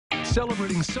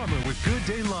Celebrating summer with Good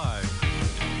Day Live.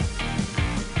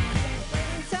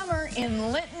 Summer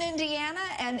in Linton, Indiana,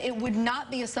 and it would not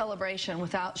be a celebration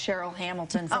without Cheryl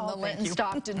Hamilton from the Linton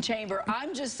Stockton Chamber.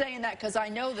 I'm just saying that because I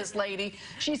know this lady.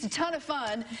 She's a ton of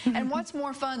fun, and what's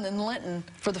more fun than Linton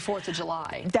for the 4th of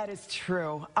July? That is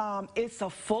true. It's a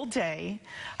full day,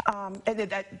 and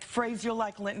that phrase, "you'll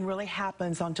like Linton," really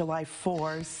happens on July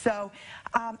 4th. So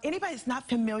anybody that's not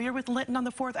familiar with Linton on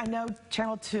the 4th, I know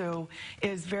Channel 2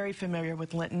 is very familiar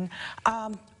with Linton.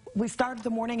 We started the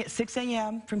morning at 6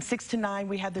 a.m. From 6 to 9.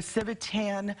 We had the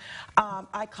Civitan,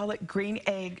 I call it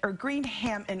green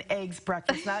ham and eggs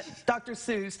breakfast, not Dr.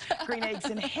 Seuss, green eggs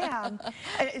and ham.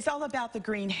 It's all about the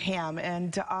green ham,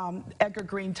 and Edgar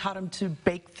Green taught him to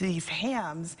bake these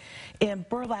hams in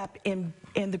burlap in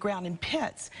the ground in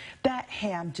pits. That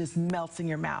ham just melts in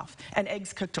your mouth, and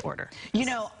eggs cooked to order. You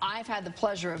know, I've had the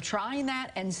pleasure of trying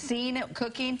that and seeing it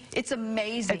cooking. It's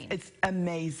amazing. It's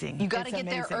amazing. You got to get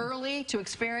there early to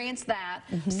experience that.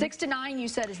 6 to 9, you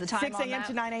said, is the time. 6 a.m.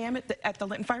 to 9 a.m. at the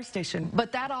Linton Fire Station.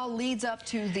 But that all leads up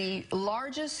to the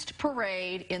largest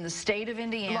parade in the state of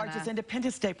Indiana. Largest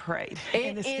Independence Day parade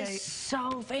in the state. It is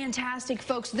so fantastic,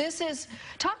 folks. This is,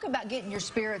 talk about getting your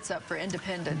spirits up for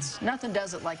independence. Nothing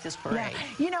does it like this parade. Yeah.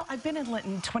 You know, I've been in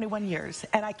Linton 21 years,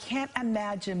 and I can't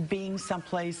imagine being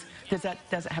someplace that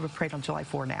doesn't have a parade on July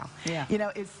 4 now. Yeah. You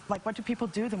know, it's like, what do people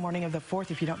do the morning of the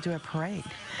 4th if you don't do a parade?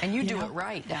 And you do it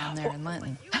right down there in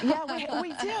Linton. Yeah, we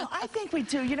do. I think we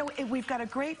do. You know, we've got a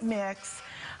great mix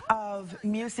of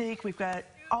music. We've got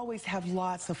always have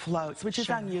lots of floats, which is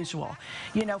unusual.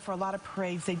 You know, for a lot of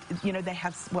parades, they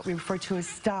have what we refer to as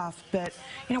stuff, but,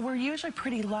 you know, we're usually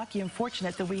pretty lucky and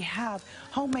fortunate that we have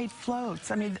homemade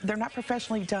floats. I mean, they're not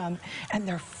professionally done, and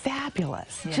they're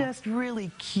fabulous. Yeah. Just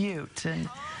really cute and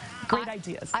great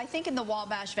ideas. I think in the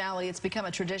Wabash Valley, it's become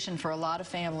a tradition for a lot of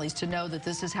families to know that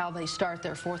this is how they start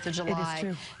their 4th of July. It is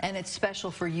true. And it's special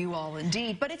for you all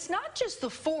indeed. But it's not just the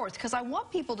 4th, because I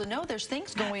want people to know there's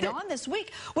things going on this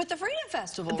week with the Freedom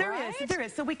Festival, right? There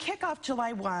is. So we kick off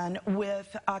July 1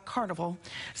 with Carnival.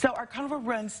 So our Carnival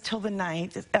runs till the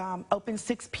 9th. Open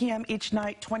 6 p.m. each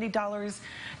night, $20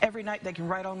 every night. They can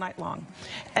ride all night long.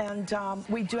 And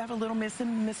we do have a little Miss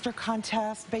and Mr.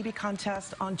 contest, baby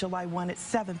contest on July 1 at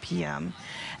 7 p.m.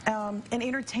 And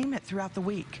entertainment throughout the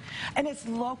week. And it's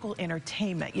local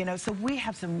entertainment, you know, so we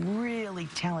have some really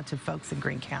talented folks in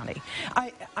Greene County.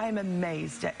 I'm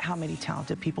amazed at how many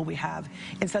talented people we have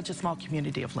in such a small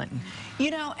community of Linton.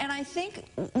 You know, and I think,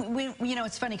 you know,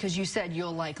 it's funny because you said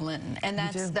you'll like Linton, and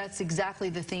that's exactly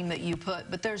the theme that you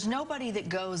put, but there's nobody that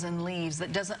goes and leaves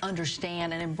that doesn't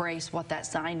understand and embrace what that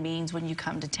sign means when you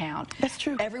come to town. That's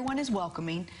true. Everyone is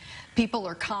welcoming. People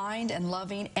are kind and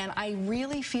loving, and I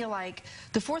really feel like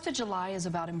the 4th of July is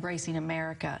about embracing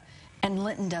America, and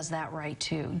Linton does that right,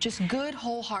 too. Just good,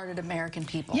 wholehearted American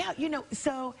people. Yeah, you know,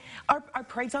 so our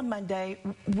parade's on Monday.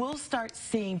 We'll start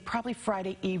seeing, probably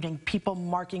Friday evening, people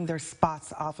marking their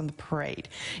spots off on the parade.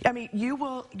 I mean, you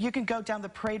can go down the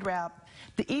parade route.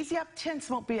 The Easy Up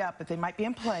tents won't be up, but they might be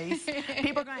in place.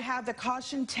 People are going to have the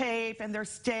caution tape and their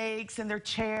stakes and their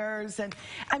chairs. And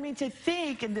I mean, to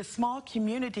think in this small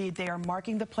community, they are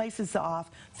marking the places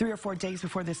off 3 or 4 days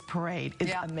before this parade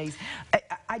is amazing.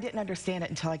 I didn't understand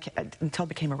it until I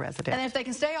became a resident. And if they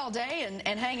can stay all day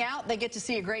and hang out, they get to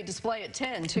see a great display at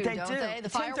 10, too, don't they? The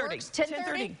fireworks?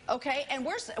 10:30. Okay, and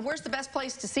where's the best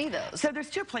place to see those? So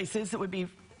there's 2 places that would be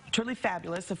truly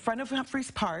fabulous: the front of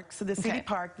Humphreys Park, so the city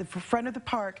park, the front of the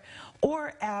park,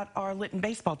 or at our Linton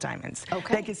baseball diamonds.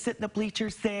 Okay. They could sit in the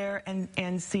bleachers there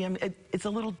and see them. It's a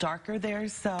little darker there,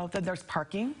 so then there's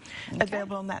parking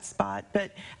available in that spot.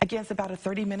 But again, it's about a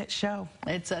 30-minute show.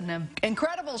 It's an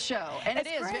incredible show, and it's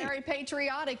it is great. Very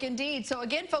patriotic indeed. So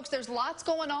again, folks, there's lots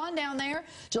going on down there.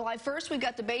 July 1st, we've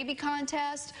got the baby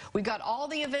contest. We've got all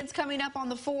the events coming up on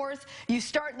the 4th. You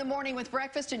start in the morning with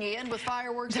breakfast and you end with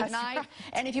fireworks at night. Right.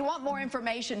 And if you want more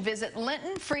information, visit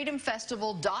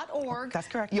lintonfreedomfestival.org. That's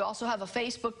correct. You also have a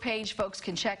Facebook page folks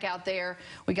can check out there.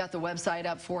 We got the website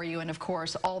up for you, and of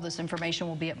course, all this information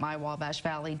will be at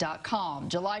mywabashvalley.com.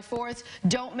 July 4th,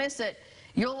 don't miss it.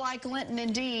 You'll like Linton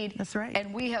indeed. That's right.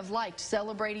 And we have liked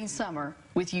celebrating summer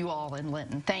with you all in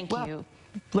Linton. Thank you.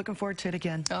 Looking forward to it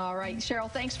again. All right,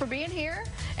 Cheryl, thanks for being here,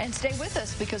 and stay with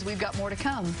us because we've got more to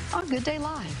come on Good Day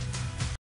Live.